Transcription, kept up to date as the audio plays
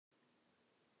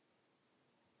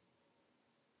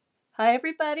Hi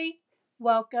everybody,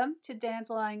 welcome to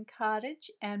Dandelion Cottage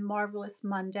and Marvelous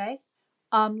Monday.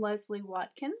 I'm Leslie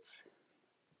Watkins.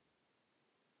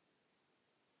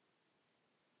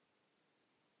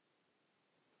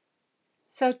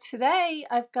 So today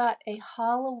I've got a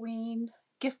Halloween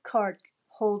gift card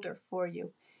holder for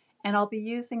you, and I'll be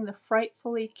using the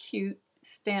Frightfully Cute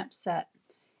stamp set.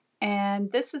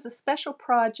 And this is a special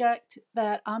project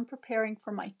that I'm preparing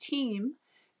for my team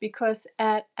because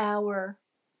at our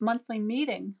monthly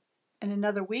meeting in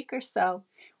another week or so,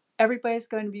 everybody's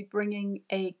going to be bringing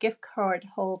a gift card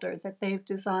holder that they've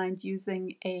designed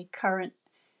using a current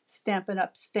Stampin'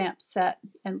 Up! Stamp set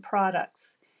and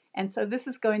products. And so this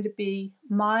is going to be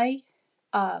my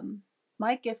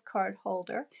gift card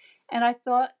holder, and I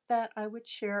thought that I would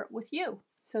share it with you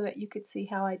so that you could see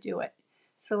how I do it.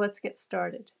 So let's get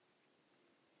started.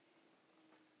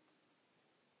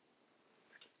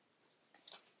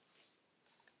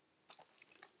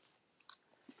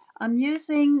 I'm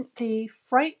using the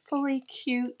Frightfully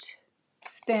Cute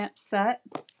stamp set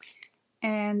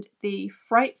and the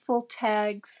Frightful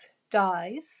Tags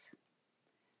dies.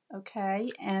 Okay,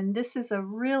 and this is a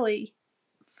really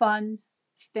fun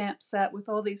stamp set with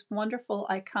all these wonderful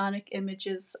iconic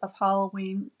images of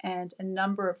Halloween and a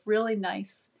number of really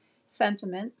nice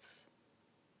sentiments.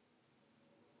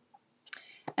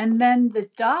 And then the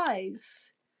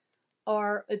dies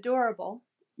are adorable.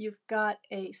 You've got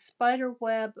a spider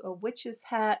web, a witch's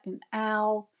hat, an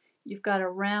owl. You've got a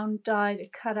round die to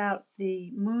cut out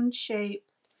the moon shape.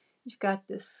 You've got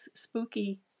this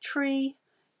spooky tree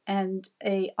and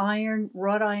a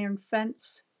wrought iron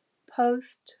fence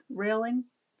post railing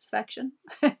section.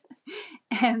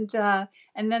 and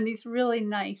then these really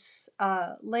nice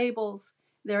labels.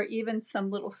 There are even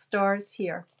some little stars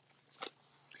here.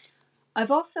 I've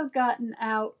also gotten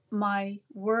out my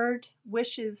Word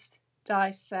Wishes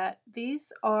die set.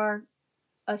 These are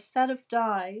a set of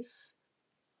dies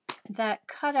that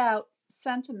cut out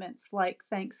sentiments like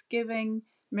Thanksgiving,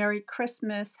 Merry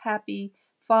Christmas, Happy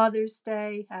Father's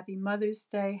Day, Happy Mother's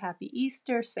Day, Happy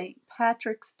Easter, St.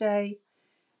 Patrick's Day,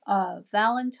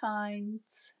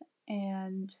 Valentine's,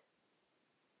 and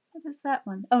what is that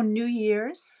one? Oh, New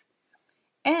Year's.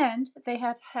 And they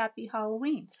have Happy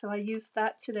Halloween, so I used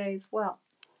that today as well.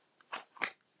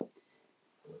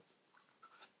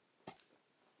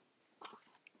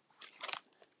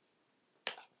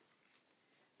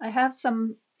 I have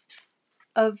some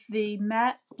of the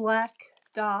matte black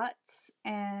dots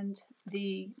and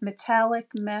the metallic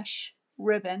mesh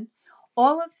ribbon.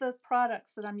 All of the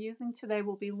products that I'm using today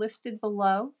will be listed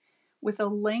below with a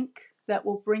link that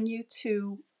will bring you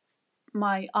to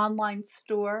my online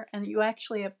store, and you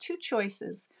actually have two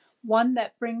choices. One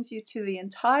that brings you to the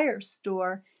entire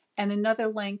store and another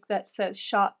link that says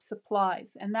shop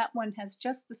supplies, and that one has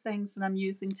just the things that I'm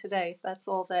using today, if that's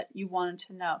all that you wanted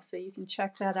to know, so you can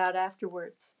check that out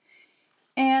afterwards.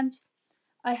 And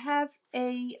I have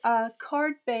a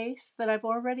card base that I've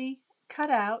already cut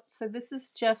out. So this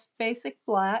is just basic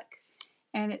black,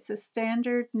 and it's a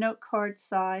standard note card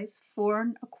size,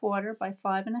 4 1/4 by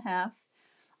 5 1/2.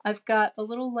 I've got a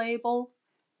little label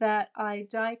that I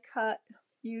die cut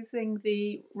using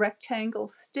the rectangle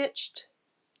stitched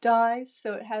dies.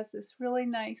 So it has this really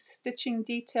nice stitching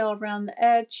detail around the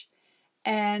edge,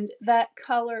 and that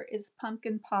color is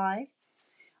pumpkin pie.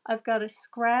 I've got a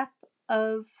scrap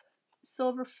of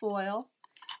silver foil,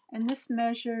 and this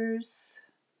measures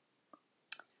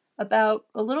about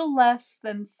a little less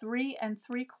than 3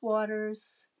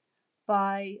 3/4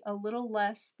 by a little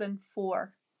less than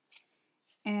 4.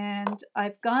 And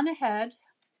I've gone ahead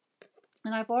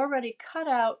and I've already cut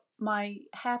out my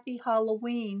Happy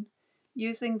Halloween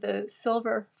using the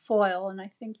silver foil, and I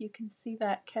think you can see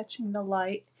that catching the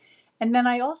light. And then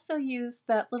I also used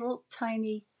that little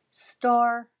tiny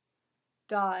star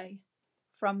die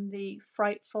from the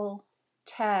Frightful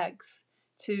tags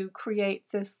to create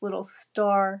this little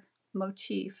star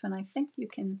motif, and I think you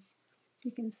can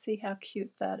see how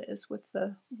cute that is with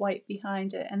the white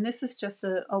behind it. And this is just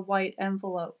a white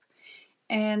envelope,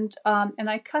 and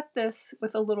I cut this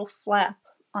with a little flap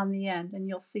on the end, and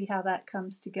you'll see how that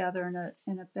comes together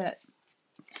in a bit.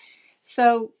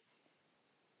 So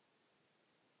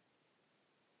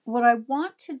what I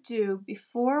want to do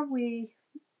before we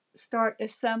start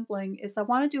assembling is I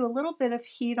want to do a little bit of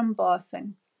heat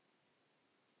embossing.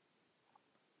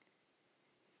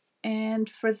 And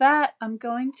for that, I'm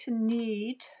going to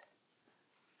need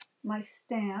my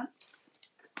stamps,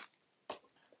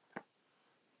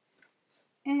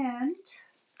 and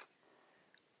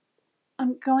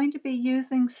I'm going to be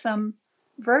using some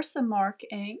Versamark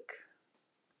ink.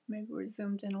 Maybe we're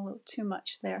zoomed in a little too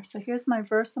much there. So here's my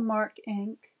Versamark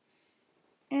ink,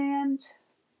 And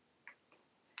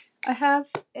I have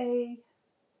a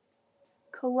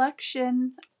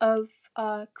collection of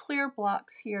clear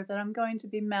blocks here that I'm going to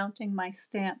be mounting my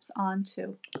stamps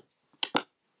onto.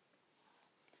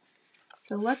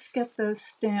 So let's get those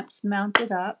stamps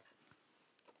mounted up.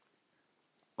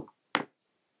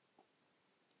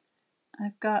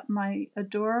 I've got my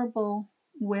adorable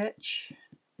witch,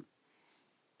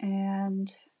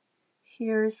 and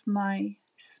here's my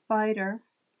spider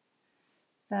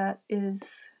that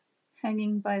is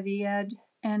hanging by the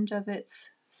end of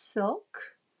its silk.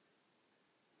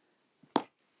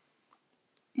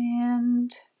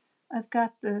 And I've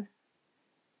got the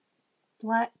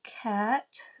black cat.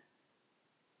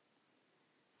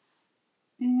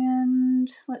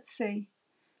 And let's see,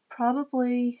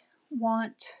 probably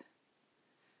want,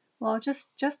 well,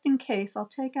 just in case, I'll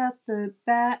take out the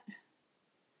bat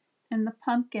and the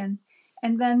pumpkin.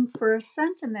 And then for a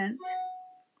sentiment,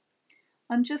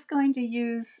 I'm just going to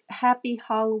use Happy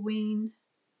Halloween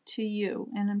to You.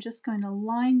 And I'm just going to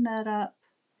line that up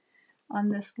on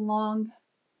this long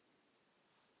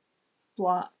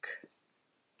block.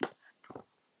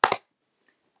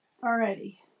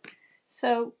 Alrighty,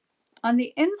 so on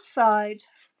the inside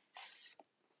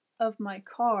of my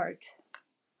card,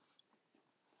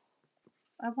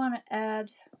 I want to add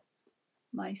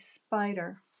my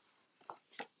spider.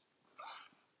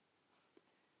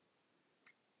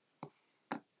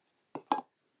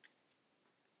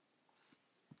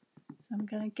 So I'm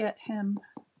going to get him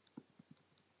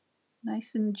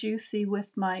nice and juicy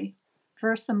with my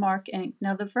Versamark ink.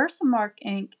 Now the Versamark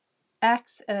ink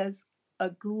acts as a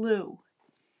glue,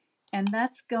 and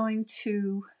that's going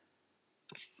to,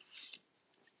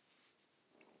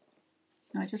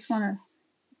 I just want to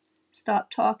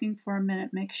stop talking for a minute,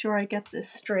 make sure I get this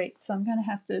straight. So I'm going to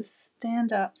have to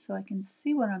stand up so I can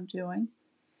see what I'm doing.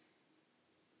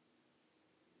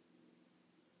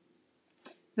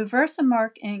 The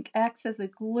Versamark ink acts as a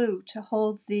glue to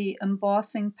hold the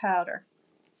embossing powder.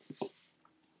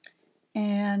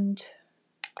 And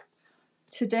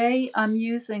today I'm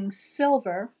using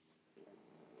silver.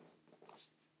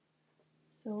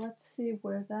 So let's see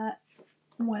where that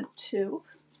went to.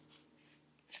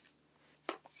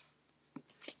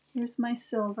 Here's my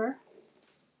silver.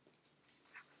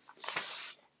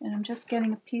 And I'm just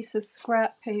getting a piece of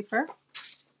scrap paper.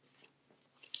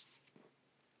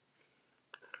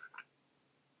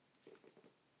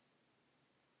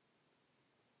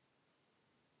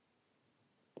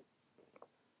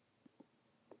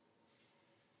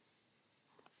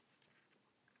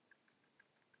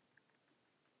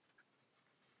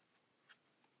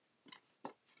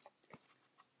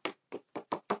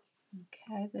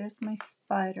 Okay, there's my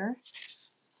spider.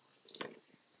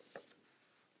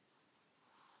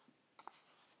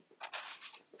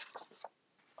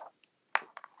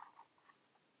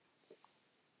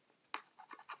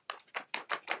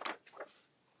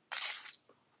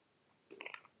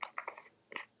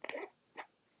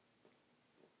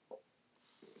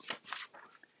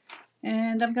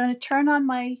 And I'm going to turn on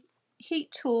my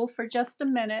heat tool for just a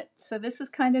minute. So this is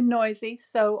kind of noisy,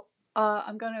 so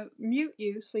I'm going to mute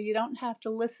you so you don't have to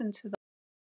listen to the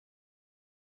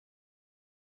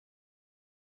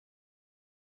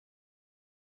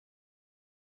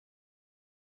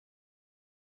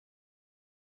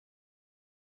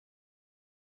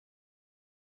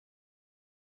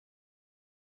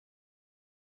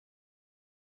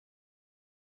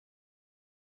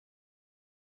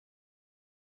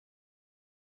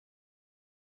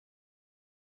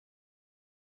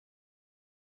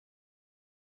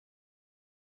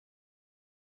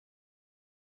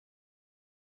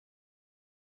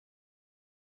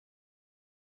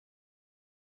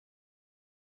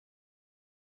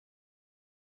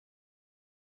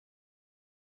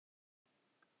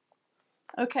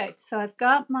Okay, so I've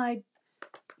got my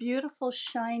beautiful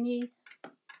shiny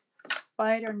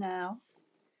spider now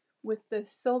with the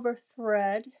silver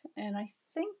thread, and I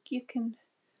think you can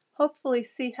hopefully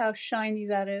see how shiny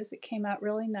that is. It came out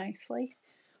really nicely.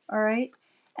 All right,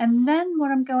 and then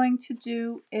what I'm going to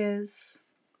do is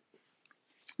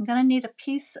I'm going to need a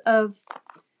piece of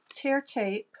tear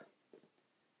tape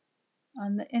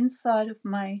on the inside of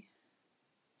my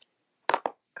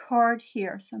card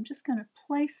here. So I'm just going to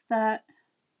place that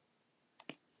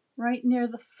right near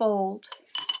the fold.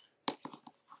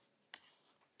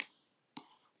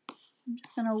 I'm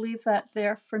just going to leave that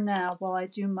there for now while I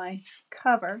do my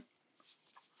cover.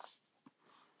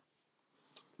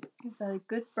 Give that a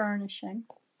good burnishing.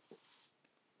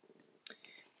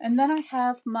 And then I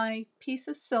have my piece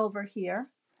of silver here.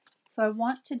 So I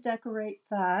want to decorate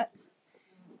that.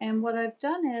 And what I've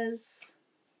done is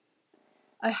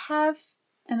I have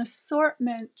an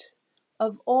assortment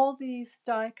of all these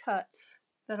die cuts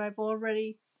that I've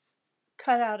already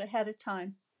cut out ahead of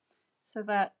time so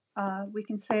that we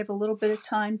can save a little bit of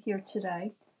time here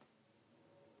today.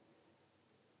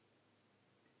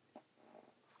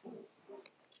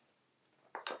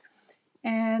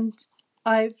 And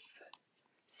I've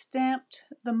stamped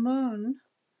the moon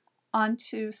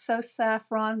onto So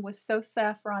Saffron with So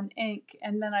Saffron ink,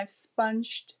 and then I've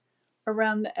sponged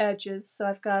around the edges, so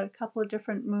I've got a couple of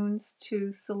different moons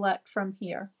to select from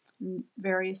here in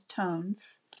various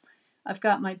tones. I've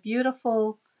got my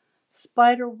beautiful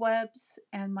spider webs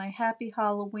and my Happy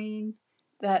Halloween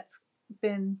that's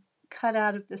been cut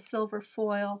out of the silver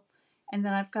foil, and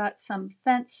then I've got some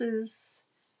fences,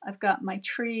 I've got my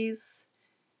trees,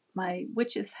 my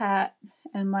witch's hat,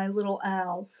 and my little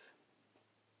owls.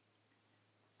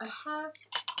 I have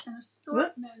an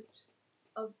assortment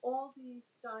of all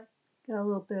these die. Got a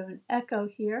little bit of an echo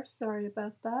here. Sorry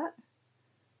about that.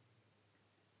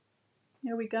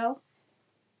 There we go.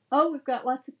 Oh, we've got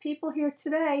lots of people here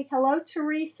today. Hello,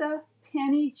 Teresa,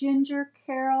 Penny, Ginger,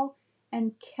 Carol,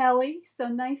 and Kelly. So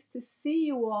nice to see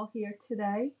you all here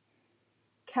today.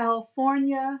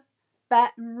 California,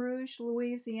 Baton Rouge,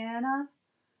 Louisiana.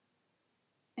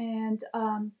 And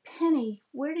Penny,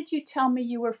 where did you tell me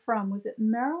you were from? Was it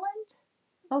Maryland?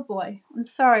 Oh boy, I'm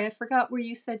sorry, I forgot where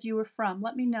you said you were from.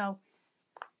 Let me know.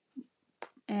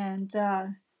 And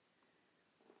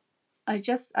I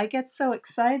get so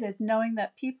excited knowing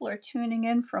that people are tuning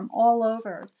in from all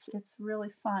over. It's really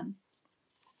fun.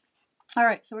 All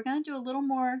right, so we're going to do a little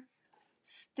more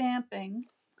stamping.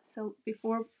 So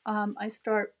before I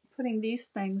start putting these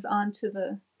things onto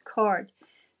the card.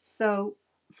 So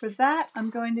for that, I'm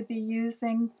going to be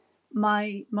using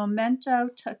my Memento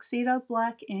Tuxedo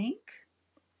Black ink.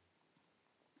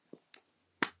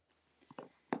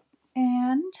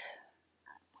 And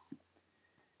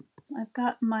I've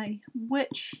got my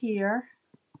witch here.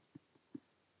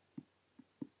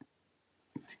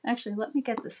 Actually, let me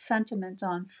get the sentiment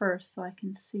on first so I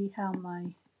can see how my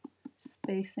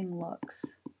spacing looks.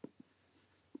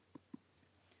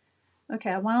 Okay,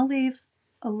 I want to leave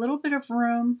a little bit of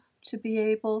room to be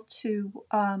able to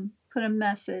put a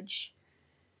message.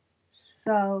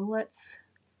 So let's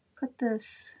put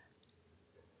this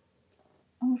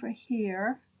over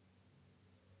here.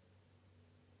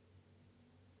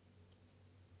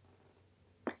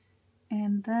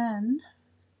 And then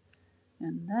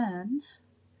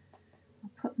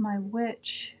I'll put my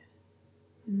witch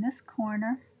in this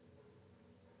corner.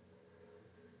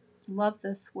 Love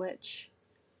this witch.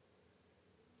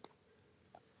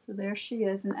 So there she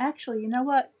is. And actually, you know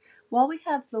what? While we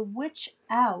have the witch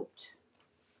out,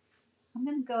 I'm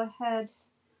going to go ahead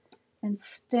and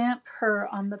stamp her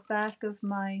on the back of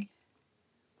my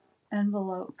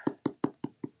envelope.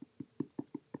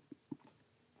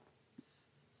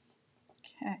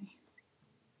 Okay.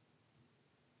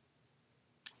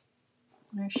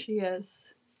 There she is.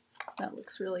 That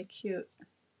looks really cute.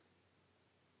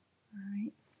 All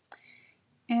right.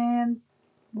 And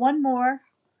one more.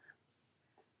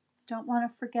 Don't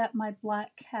want to forget my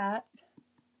black cat.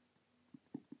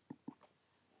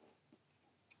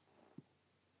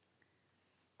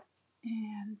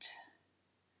 And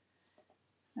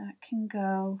that can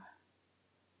go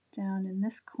down in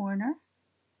this corner.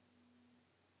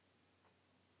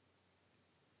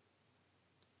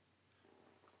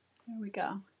 There we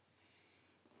go.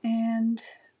 And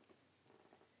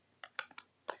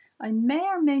I may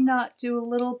or may not do a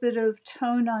little bit of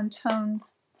tone-on-tone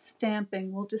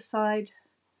stamping. We'll decide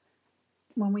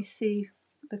when we see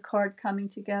the card coming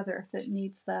together if it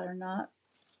needs that or not.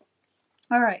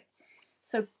 All right,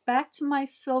 so back to my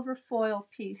silver foil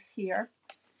piece here.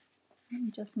 Let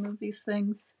me just move these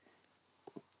things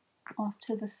off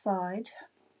to the side.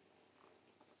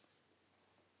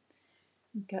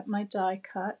 Get my die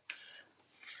cuts.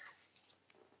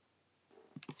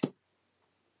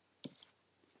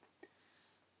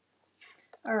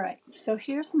 All right, so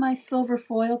here's my silver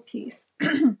foil piece.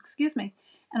 Excuse me.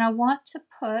 And I want to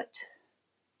put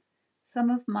some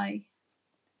of my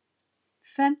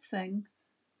fencing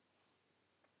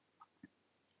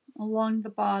along the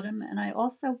bottom, and I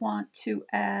also want to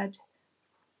add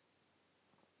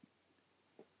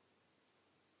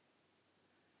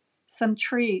some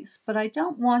trees, but I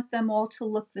don't want them all to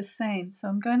look the same, so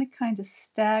I'm going to kind of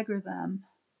stagger them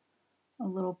a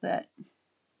little bit.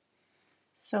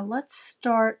 So let's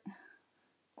start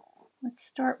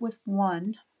with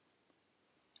one.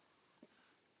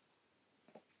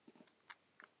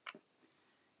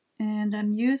 And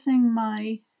I'm using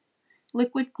my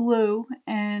liquid glue,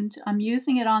 and I'm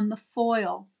using it on the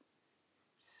foil.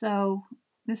 So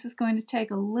This is going to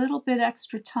take a little bit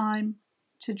extra time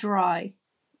to dry.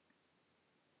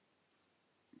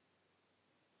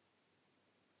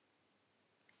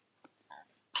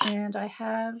 And I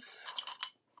have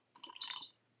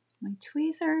my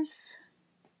tweezers.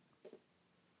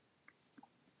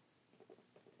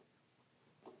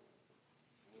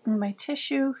 And my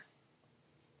tissue.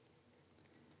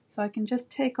 So I can just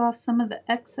take off some of the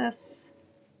excess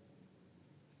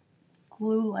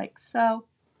glue like so.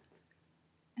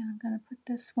 And I'm going to put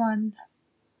this one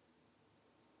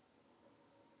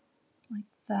like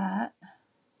that.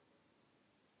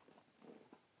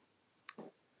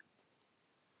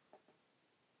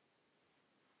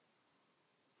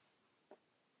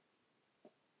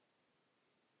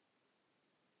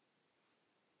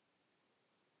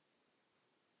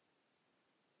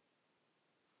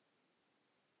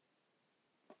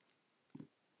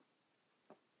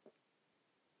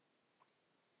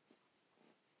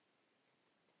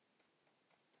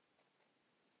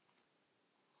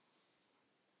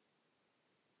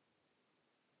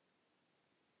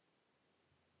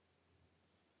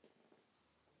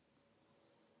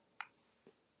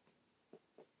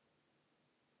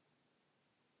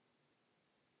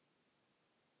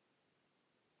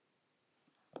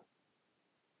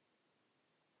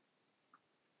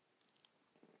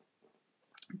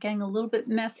 I'm getting a little bit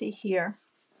messy here.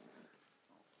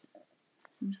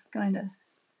 I'm just going to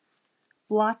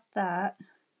blot that.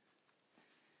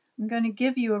 I'm going to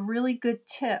give you a really good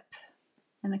tip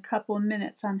in a couple of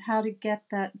minutes on how to get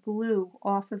that glue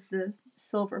off of the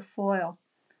silver foil.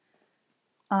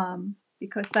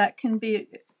 Because that can be,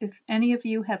 if any of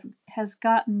you has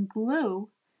gotten glue,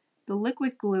 the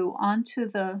liquid glue onto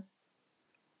the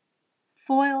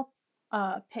foil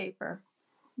paper,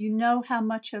 you know how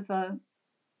much of a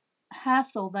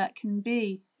hassle that can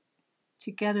be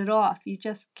to get it off. You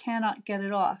just cannot get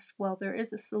it off. Well, there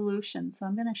is a solution, so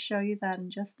I'm going to show you that in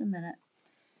just a minute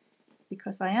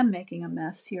because I am making a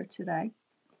mess here today.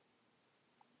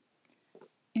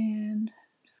 And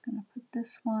I'm just going to put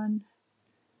this one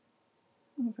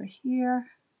over here.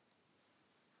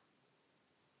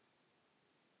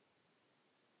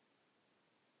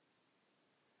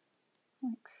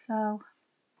 Like so.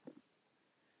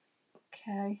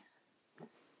 Okay.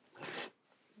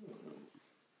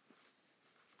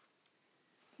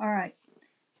 All right.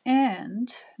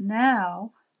 And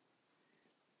now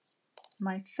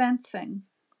my fencing.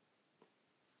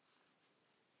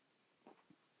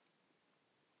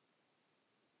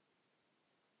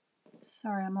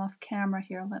 Sorry, I'm off camera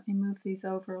here. Let me move these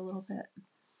over a little bit.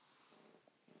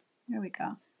 There we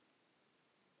go.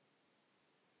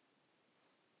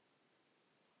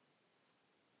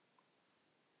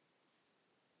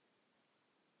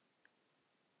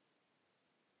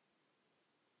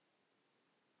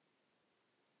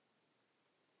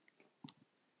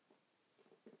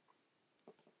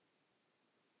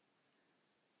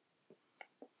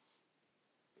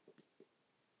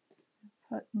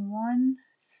 Put one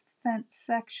fence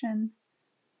section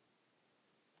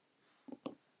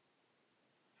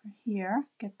for here.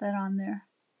 Get that on there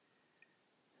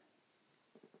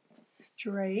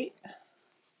straight.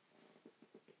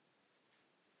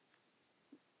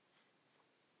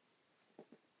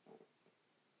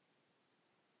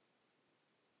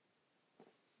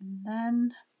 And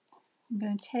then I'm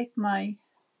going to take one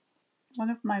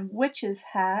of my witch's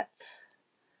hats,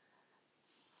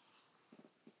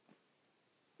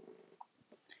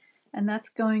 and that's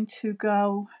going to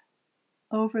go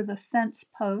over the fence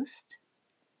post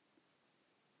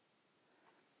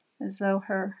as though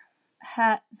her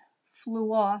hat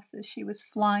flew off as she was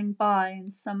flying by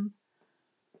and some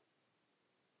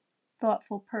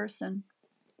thoughtful person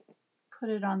put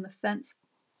it on the fence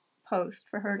post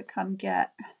for her to come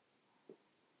get.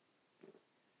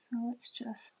 So let's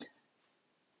just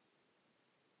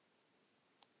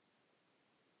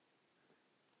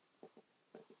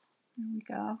there we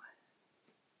go.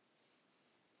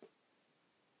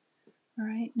 All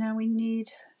right, now we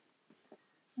need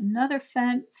another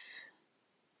fence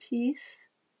piece.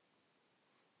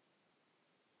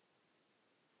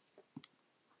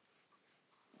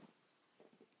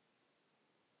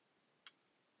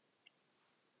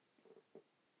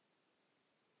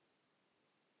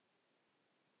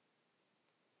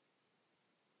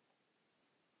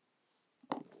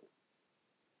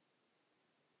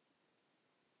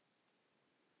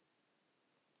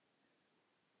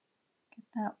 Get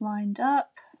that lined up.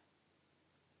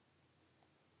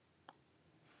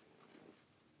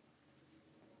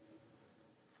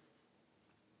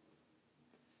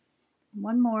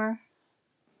 One more.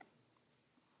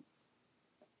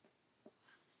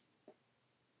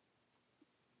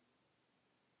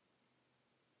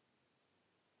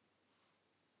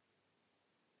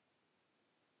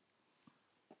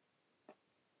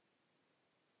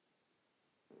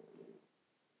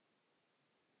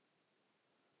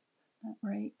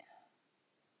 right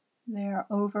there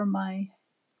over my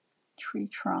tree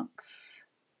trunks.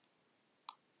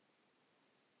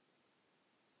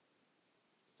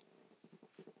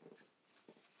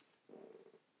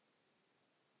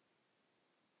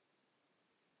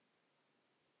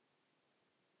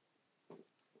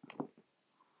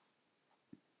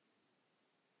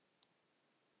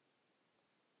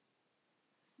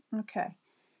 Okay,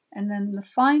 and then the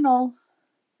final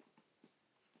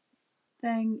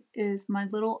thing is my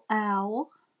little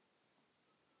owl.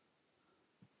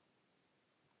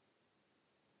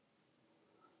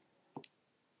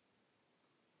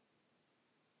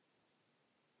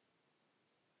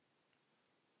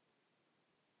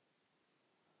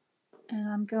 And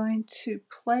I'm going to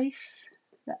place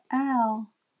the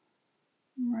owl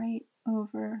right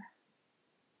over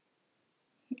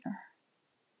here.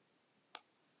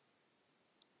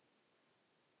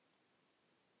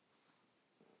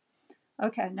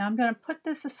 Okay, now I'm going to put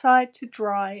this aside to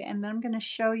dry, and then I'm going to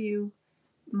show you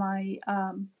my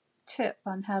tip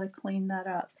on how to clean that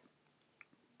up.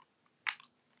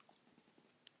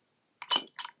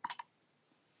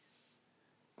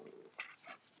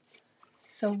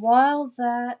 So while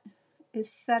that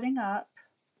is setting up,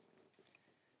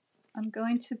 I'm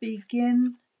going to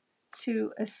begin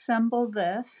to assemble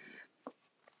this.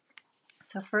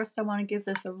 So first I want to give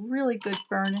this a really good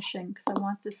burnishing because I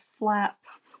want this flap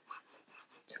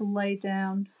to lay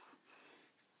down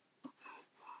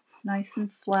nice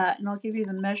and flat, and I'll give you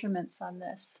the measurements on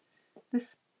this.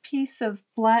 This piece of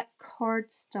black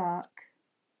cardstock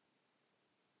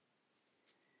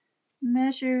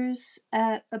measures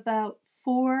at about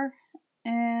 4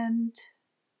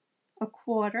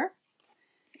 1/4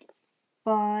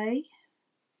 by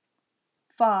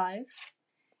 5,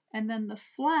 and then the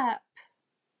flap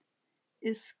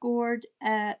is scored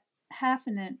at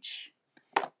 1/2 inch.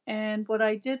 And what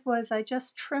I did was I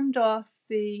just trimmed off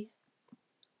the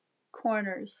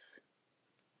corners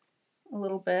a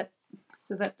little bit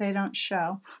so that they don't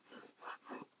show.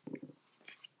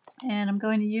 And I'm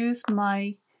going to use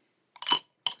my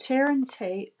tear and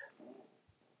tape.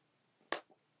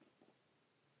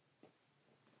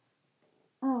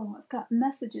 Oh, I've got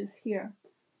messages here.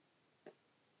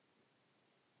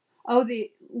 Oh,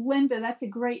 Linda, that's a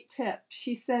great tip.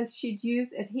 She says she'd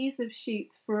use adhesive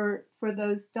sheets for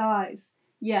those dies.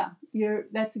 Yeah,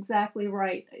 that's exactly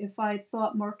right. If I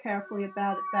thought more carefully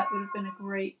about it, that would have been a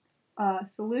great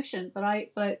solution.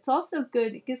 But it's also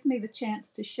good. It gives me the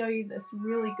chance to show you this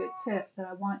really good tip that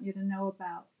I want you to know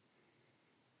about.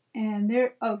 And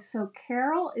so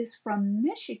Carol is from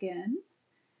Michigan.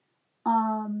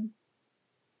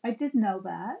 I did know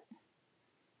that.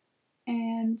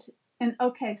 And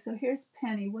okay, so here's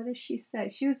Penny. What does she say?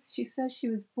 She says she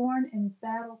was born in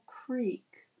Battle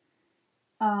Creek,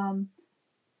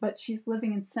 but she's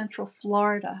living in Central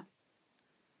Florida.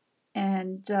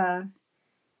 And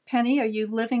Penny, are you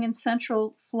living in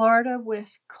Central Florida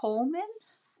with Coleman?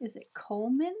 Is it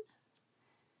Coleman?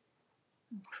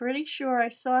 I'm pretty sure I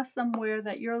saw somewhere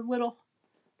that your little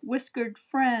whiskered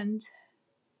friend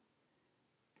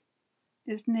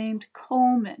is named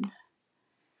Coleman.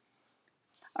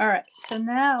 All right, so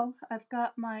now I've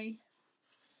got my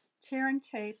tear and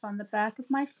tape on the back of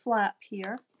my flap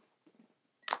here.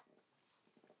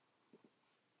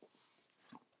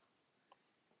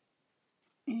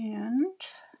 And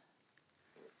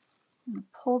I'm going to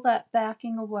pull that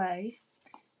backing away.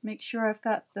 Make sure I've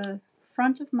got the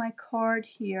front of my card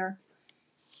here.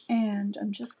 And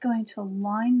I'm just going to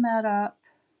line that up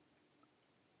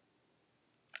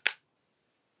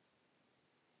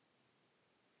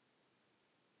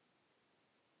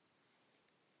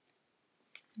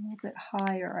a little bit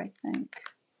higher, I think.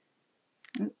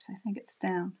 Oops, I think it's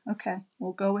down. Okay,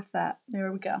 we'll go with that.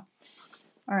 There we go.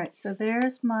 All right, so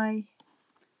there's my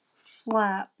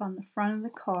flap on the front of the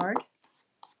card.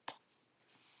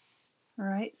 All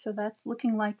right, so that's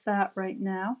looking like that right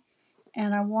now.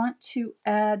 And I want to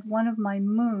add one of my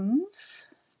moons.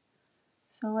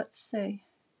 So let's see. I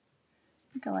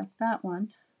think I like that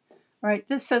one. All right,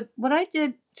 so what I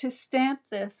did to stamp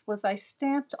this was I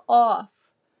stamped off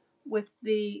with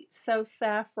the So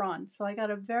Saffron. So I got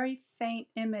a very faint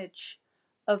image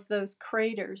of those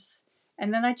craters.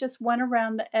 And then I just went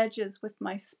around the edges with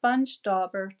my sponge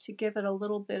dauber to give it a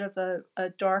little bit of a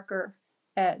darker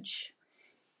edge.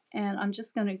 And I'm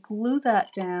just going to glue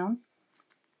that down.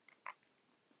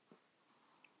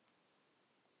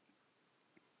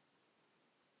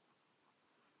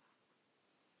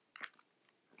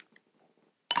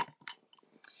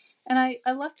 And I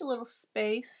left a little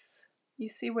space. You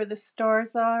see where the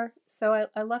stars are? So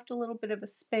I left a little bit of a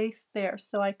space there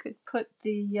so I could put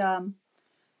the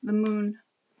the moon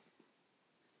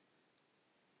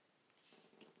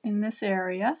in this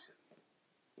area.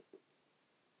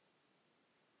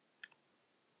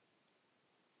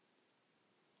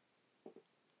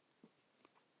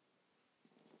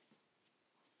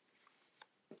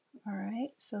 All right,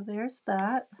 so there's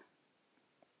that.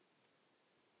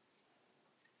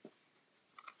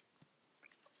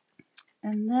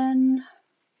 And then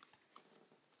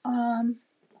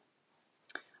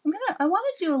I want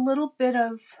to do a little bit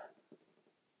of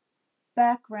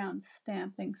background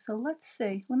stamping. So let's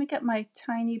see. Let me get my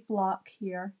tiny block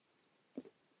here.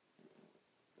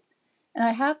 And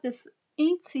I have this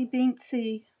eensy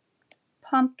beensy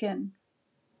pumpkin.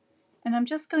 And I'm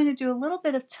just going to do a little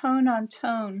bit of tone on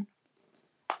tone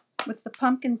with the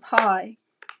pumpkin pie.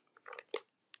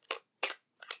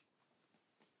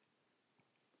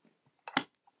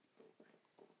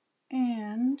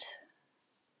 And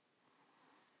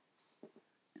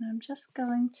I'm just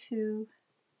going to,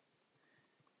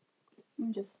 let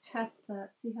me just test that,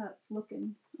 see how it's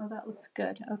looking. Oh, that looks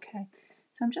good. Okay.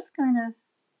 So I'm just going to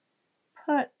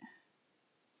put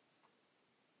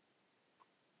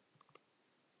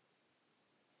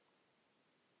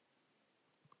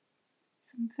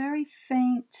some very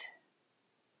faint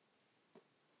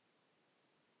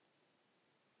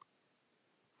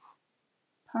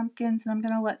pumpkins, and I'm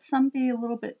going to let some be a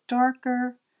little bit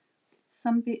darker,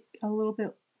 some be a little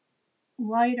bit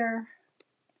lighter,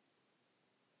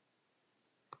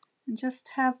 and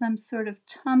just have them sort of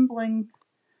tumbling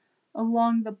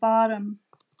along the bottom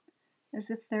as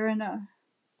if they're in a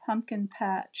pumpkin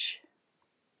patch.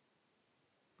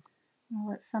 I'll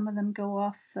let some of them go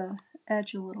off the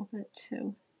edge a little bit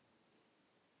too.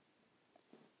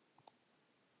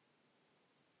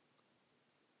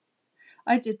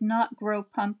 I did not grow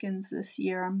pumpkins this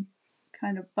year. I'm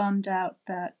kind of bummed out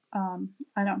that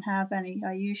I don't have any.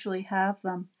 I usually have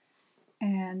them,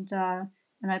 and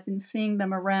I've been seeing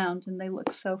them around, and they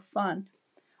look so fun.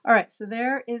 All right, so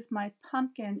there is my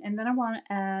pumpkin, and then I want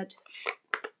to add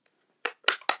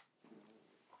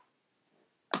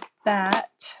a bat.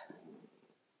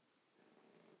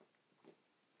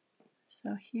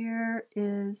 So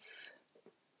here's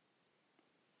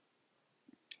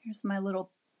my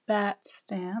little bat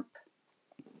stamp.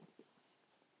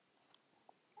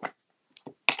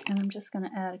 And I'm just going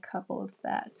to add a couple of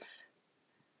bats.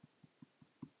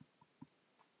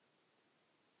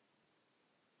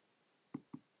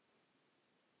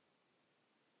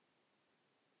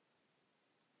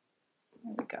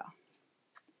 There we go.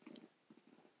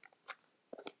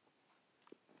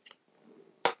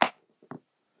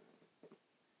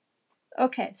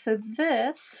 Okay, so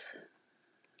this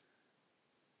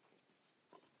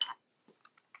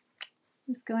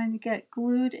is going to get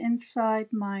glued inside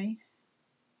my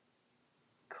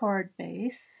card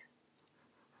base.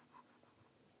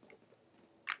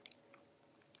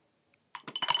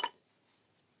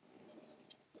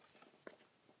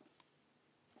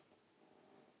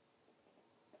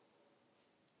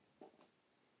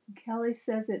 Kelly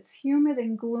says it's humid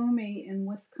and gloomy in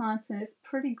Wisconsin. It's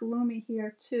pretty gloomy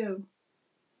here too.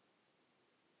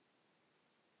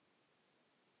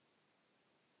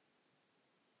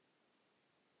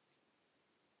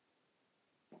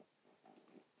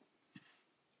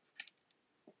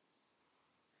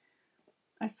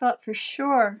 I thought for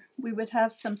sure we would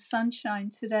have some sunshine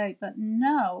today, but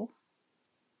no,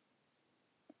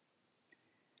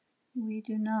 we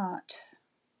do not.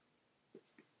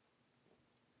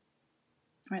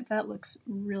 All right, that looks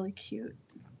really cute.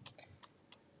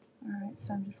 All right,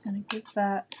 so I'm just going to give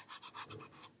that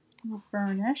a little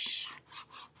burnish.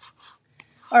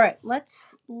 All right,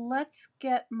 let's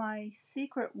get my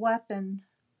secret weapon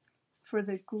for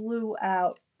the glue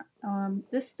out.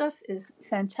 This stuff is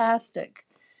fantastic.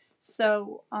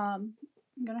 So I'm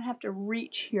going to have to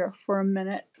reach here for a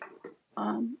minute.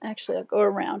 Actually, I'll go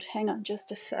around. Hang on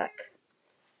just a sec.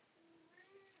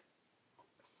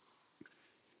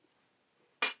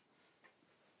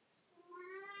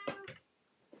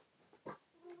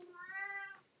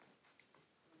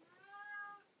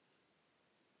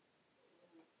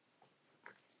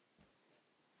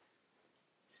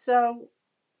 So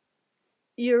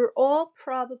you're all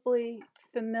probably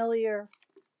familiar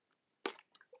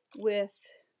with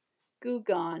Goo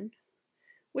Gone,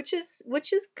 which is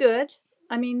good.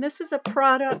 I mean, this is a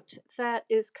product that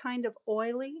is kind of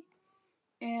oily,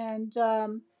 and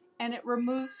it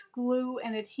removes glue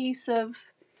and adhesive,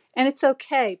 and it's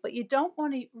okay. But you don't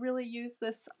want to really use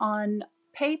this on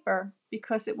paper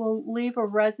because it will leave a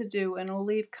residue and it'll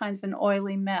leave kind of an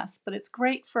oily mess. But it's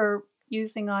great for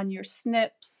using on your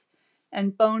snips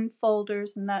and bone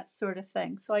folders and that sort of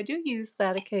thing. So I do use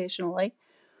that occasionally.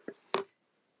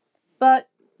 But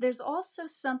there's also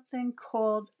something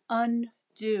called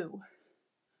Undo.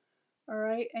 All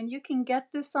right, and you can get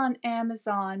this on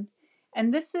Amazon,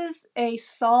 and this is a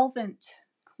solvent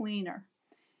cleaner.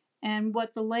 And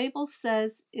what the label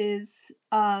says is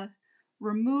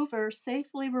remover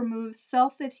safely removes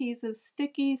self-adhesive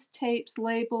stickies, tapes,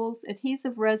 labels,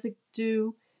 adhesive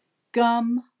residue,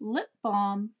 gum, lip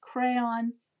balm,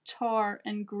 crayon, tar,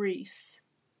 and grease.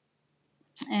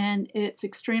 And it's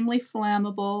extremely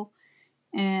flammable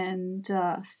and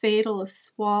fatal if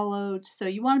swallowed, so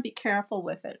you want to be careful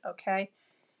with it, okay?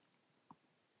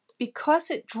 Because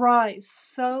it dries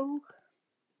so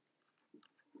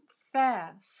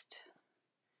fast,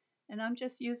 and I'm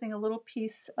just using a little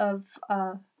piece of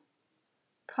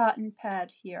cotton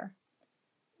pad here.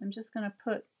 I'm just going to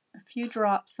put a few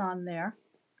drops on there.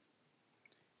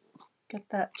 Get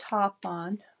that top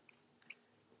on.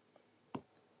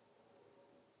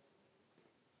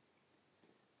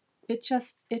 It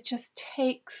just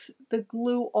takes the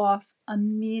glue off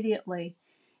immediately,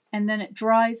 and then it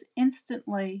dries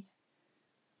instantly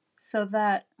so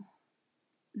that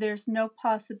there's no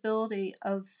possibility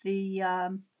of the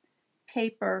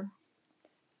paper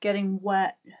getting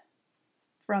wet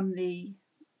from the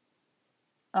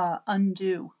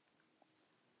undo.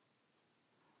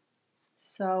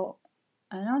 So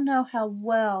I don't know how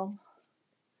well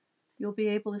you'll be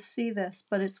able to see this,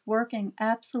 but it's working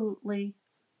absolutely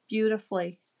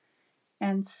beautifully.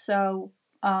 And so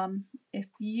if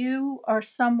you are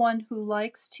someone who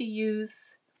likes to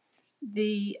use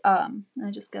the, I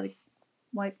just got to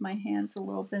wipe my hands a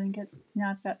little bit and get, now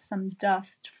I've got some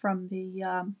dust from the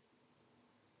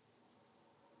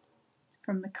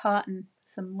cotton,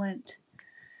 some lint.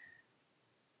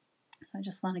 So I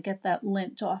just want to get that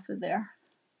lint off of there.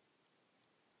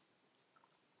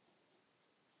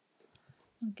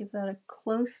 I'll give that a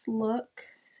close look.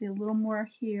 See a little more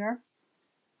here.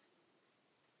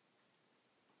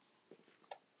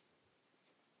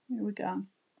 Here we go.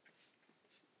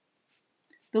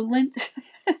 The lint,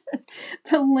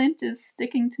 the lint is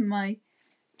sticking to my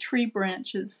tree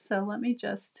branches, so let me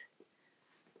just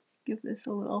give this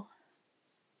a little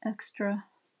extra.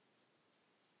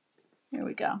 Here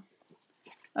we go.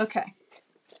 Okay.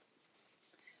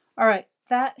 All right,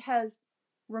 that has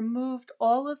removed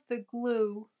all of the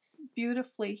glue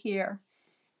beautifully here,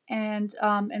 and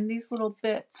these little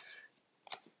bits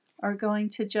are going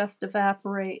to just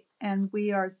evaporate, and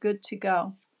we are good to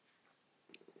go.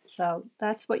 So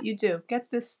that's what you do. Get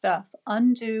this stuff,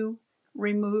 Undo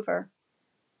Remover.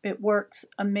 It works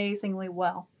amazingly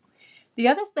well. The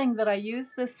other thing that I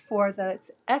use this for that's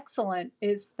excellent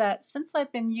is that since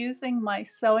I've been using my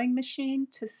sewing machine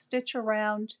to stitch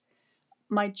around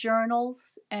my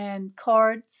journals and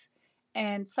cards,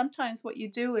 and sometimes what you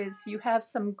do is you have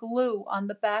some glue on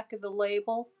the back of the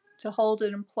label to hold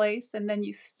it in place, and then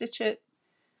you stitch it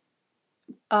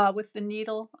with the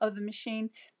needle of the machine.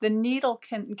 The needle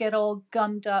can get all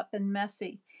gummed up and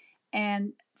messy,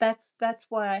 and that's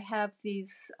why I have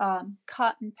these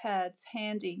cotton pads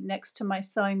handy next to my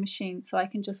sewing machine, so I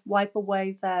can just wipe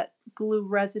away that glue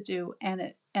residue,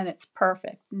 and it's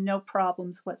perfect, no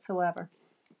problems whatsoever.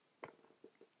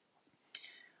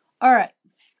 All right,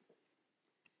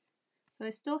 so I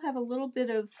still have a little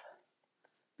bit of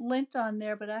lint on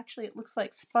there, but actually it looks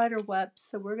like spider web,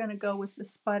 so we're going to go with the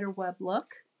spider web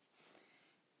look.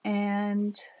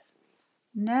 And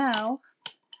now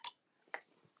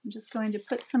I'm just going to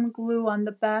put some glue on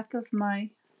the back of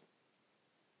my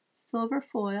silver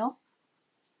foil.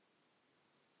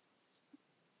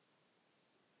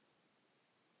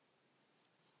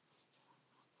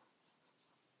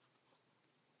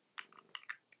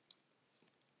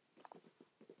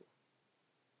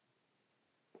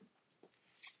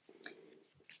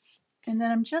 And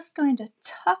then I'm just going to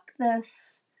tuck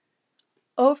this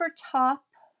over top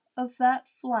of that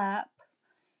flap,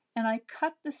 and I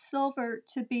cut the silver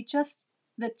to be just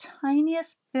the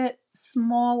tiniest bit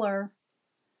smaller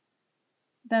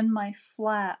than my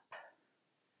flap.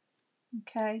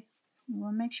 Okay,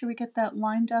 we'll make sure we get that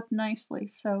lined up nicely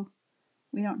so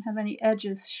we don't have any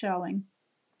edges showing.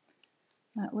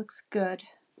 That looks good.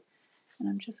 And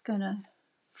I'm just going to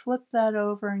flip that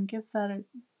over and give that a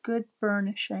good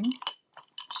burnishing.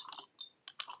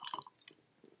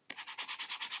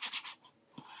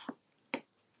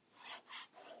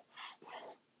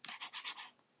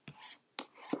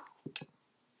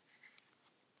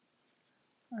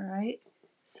 All right,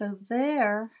 so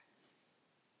there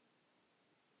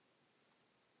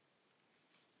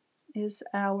is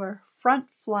our front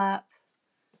flap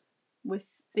with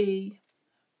the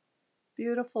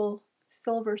beautiful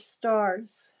silver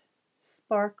stars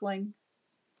sparkling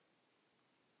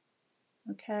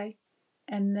okay?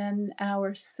 And then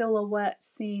our silhouette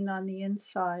seen on the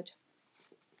inside.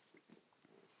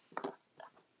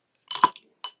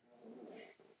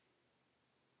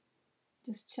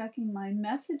 Just checking my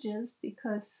messages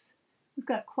because we've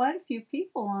got quite a few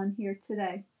people on here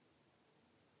today.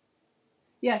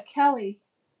 Yeah, Kelly,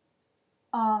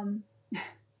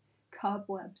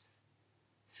 cobwebs,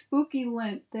 spooky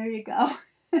lint. There you go.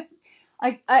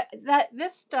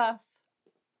 This stuff,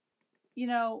 you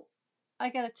know, I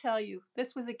got to tell you,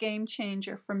 this was a game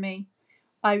changer for me.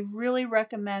 I really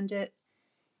recommend it.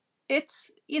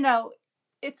 It's,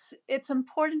 it's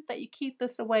important that you keep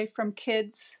this away from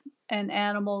kids and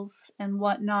animals and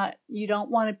whatnot. You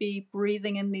don't want to be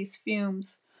breathing in these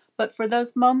fumes. But for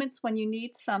those moments when you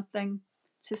need something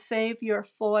to save your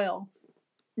foil,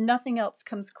 nothing else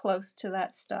comes close to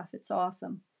that stuff. It's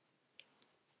awesome.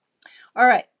 All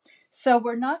right, so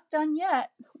we're not done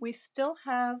yet. We still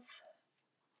have,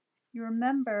 you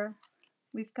remember,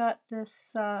 we've got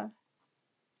this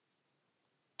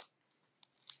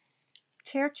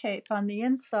tear tape on the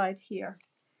inside here.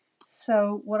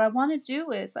 So what I want to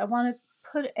do is I want to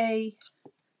put a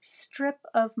strip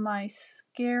of my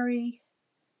scary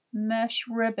mesh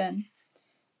ribbon,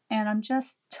 and I'm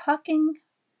just tucking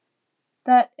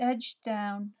that edge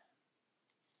down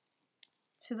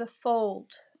to the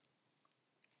fold.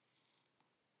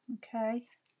 Okay,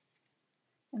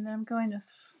 and then I'm going to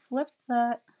flip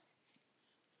that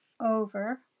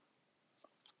over.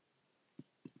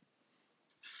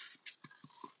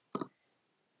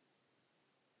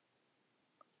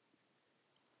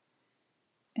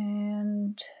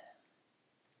 And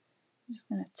I'm just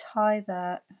going to tie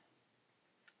that.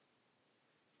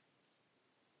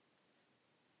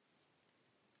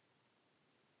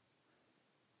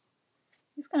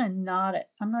 I'm just going to knot it.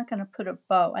 I'm not going to put a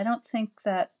bow. I don't think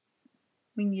that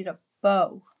we need a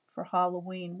bow for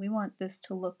Halloween. We want this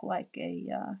to look like a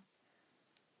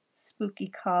spooky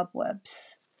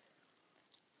cobwebs.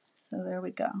 So there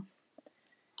we go. I'm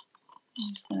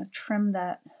just going to trim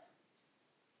that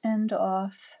end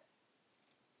off.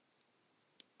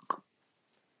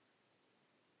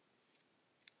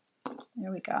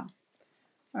 There we go.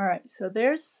 All right, so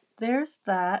there's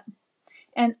that.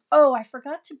 And oh, I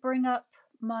forgot to bring up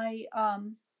my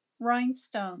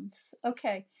rhinestones.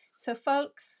 Okay, so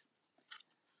folks,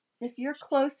 if you're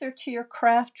closer to your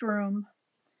craft room,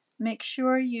 make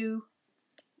sure you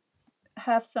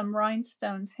have some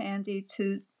rhinestones handy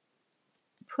to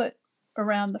put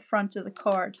around the front of the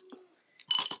card.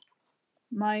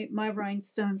 My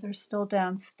rhinestones are still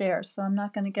downstairs, so I'm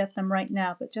not going to get them right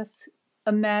now, but just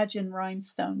imagine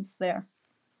rhinestones there.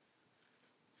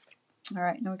 All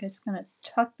right, now we're just going to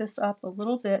tuck this up a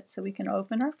little bit so we can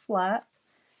open our flap.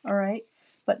 All right,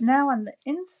 but now on the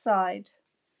inside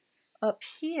up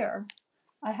here,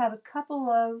 I have a couple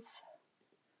of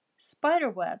spider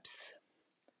webs.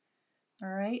 All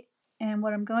right, and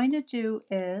what I'm going to do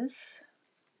is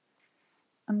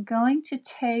I'm going to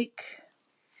take,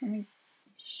 let me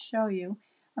show you,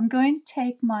 I'm going to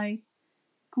take my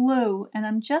glue and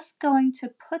I'm just going to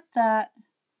put that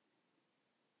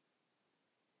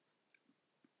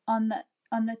on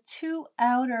the two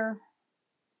outer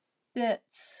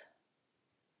bits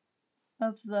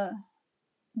of the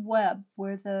web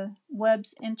where the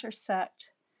webs intersect.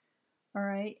 All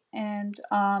right, and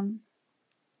I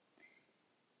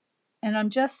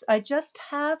just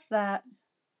have that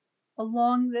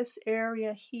along this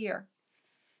area here,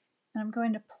 and I'm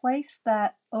going to place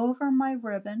that over my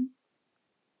ribbon.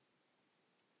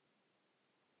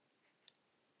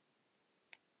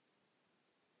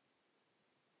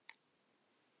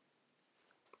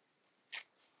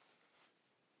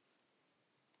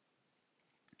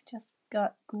 Just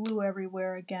got glue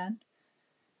everywhere again.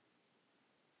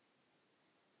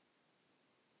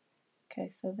 Okay,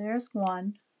 so there's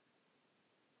one.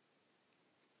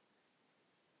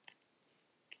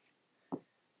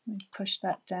 Let me push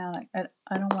that down. I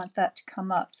don't want that to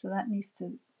come up, so that needs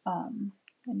to, I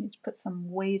need to put some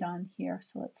weight on here.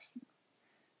 So let's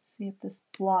see if this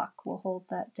block will hold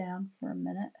that down for a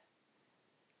minute.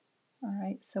 All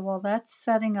right, so while that's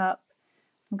setting up,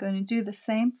 I'm going to do the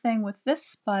same thing with this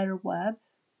spider web.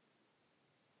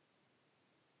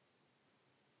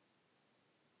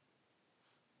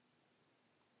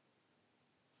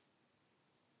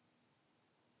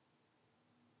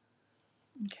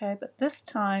 Okay, but this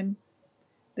time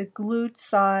the glued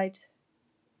side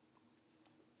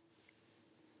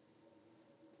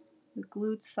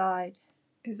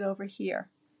is over here.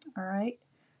 All right,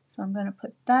 so I'm going to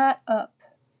put that up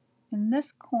in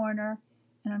this corner,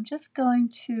 and I'm just going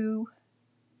to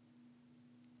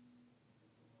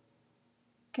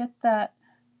get that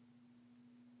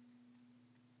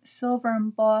silver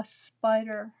embossed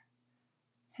spider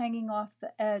hanging off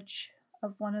the edge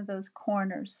of one of those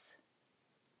corners.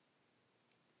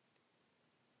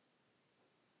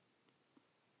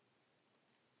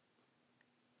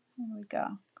 There we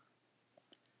go.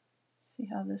 See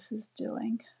how this is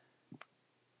doing.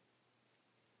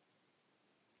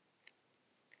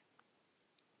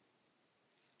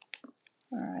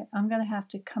 All right, I'm going to have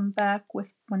to come back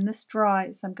with, when this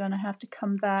dries, I'm going to have to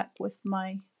come back with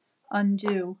my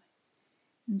undo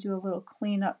and do a little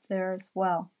cleanup there as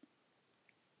well.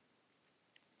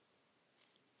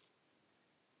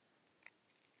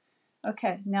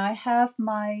 Okay, now I have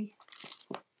my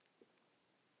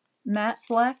matte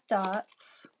black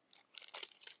dots,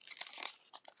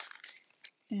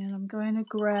 and I'm going to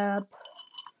grab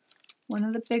one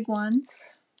of the big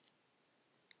ones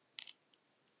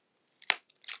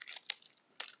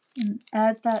and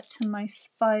add that to my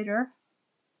spider.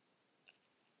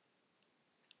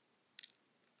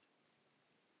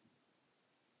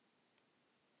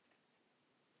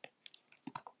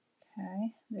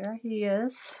 Okay, there he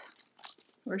is,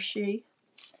 or she.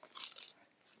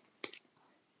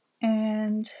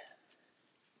 And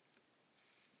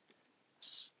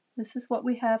this is what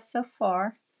we have so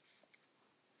far.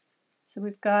 So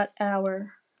we've got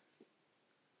our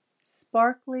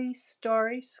sparkly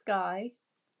starry sky,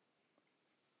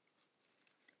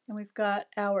 and we've got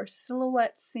our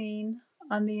silhouette scene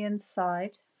on the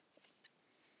inside,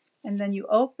 and then you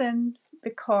open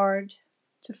the card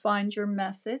to find your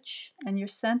message and your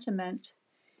sentiment.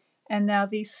 And now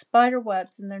these spider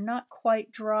webs, and they're not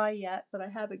quite dry yet, but I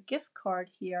have a gift card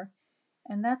here,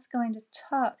 and that's going to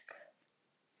tuck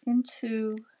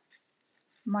into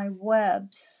my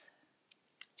webs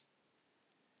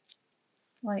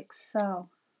like so.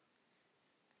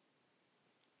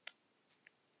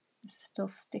 This is still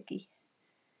sticky.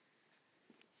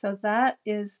 So that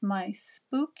is my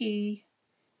spooky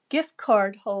gift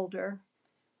card holder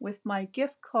with my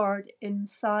gift card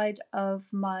inside of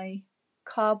my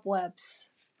cobwebs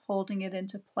holding it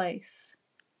into place.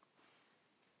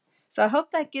 So I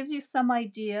hope that gives you some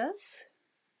ideas.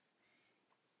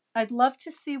 I'd love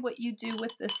to see what you do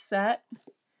with this set.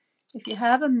 If you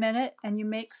have a minute and you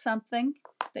make something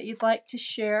that you'd like to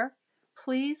share,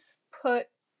 please put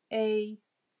a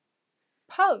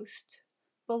post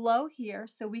below here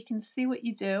so we can see what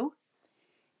you do.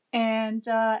 And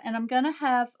I'm going to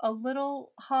have a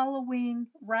little Halloween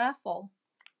raffle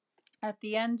at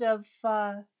the end of,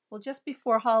 well, just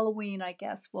before Halloween, I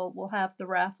guess, we'll have the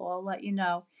raffle. I'll let you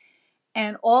know.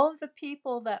 And all of the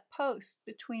people that post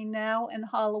between now and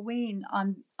Halloween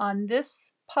on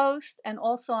this post, and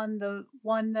also on the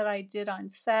one that I did on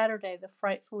Saturday, the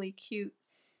Frightfully Cute,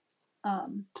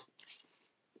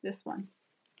 this one,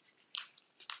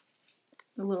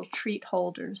 the little treat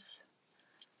holders.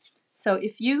 So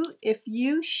if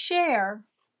you share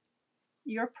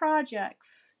your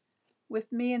projects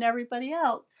with me and everybody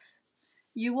else,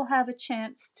 you will have a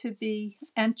chance to be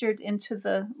entered into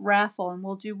the raffle, and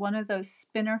we'll do one of those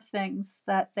spinner things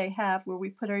that they have where we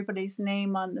put everybody's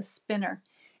name on the spinner,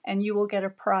 and you will get a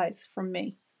prize from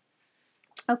me.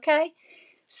 Okay,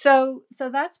 so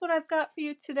that's what I've got for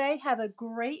you today. Have a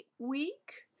great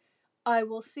week. I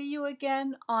will see you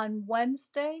again on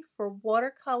Wednesday for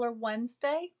Watercolor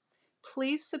Wednesday.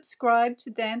 Please subscribe to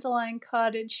Dandelion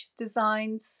Cottage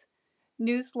Designs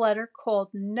newsletter called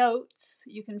Notes.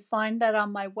 You can find that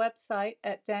on my website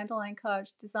at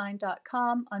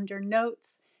dandelioncottagedesign.com under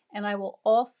Notes, and I will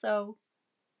also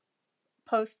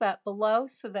post that below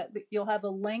so that you'll have a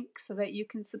link so that you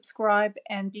can subscribe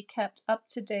and be kept up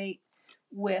to date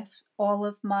with all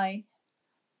of my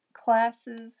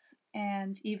classes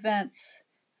and events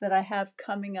that I have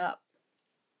coming up.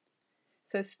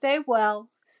 So stay well,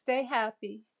 stay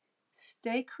happy,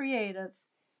 stay creative,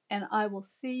 and I will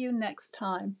see you next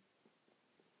time.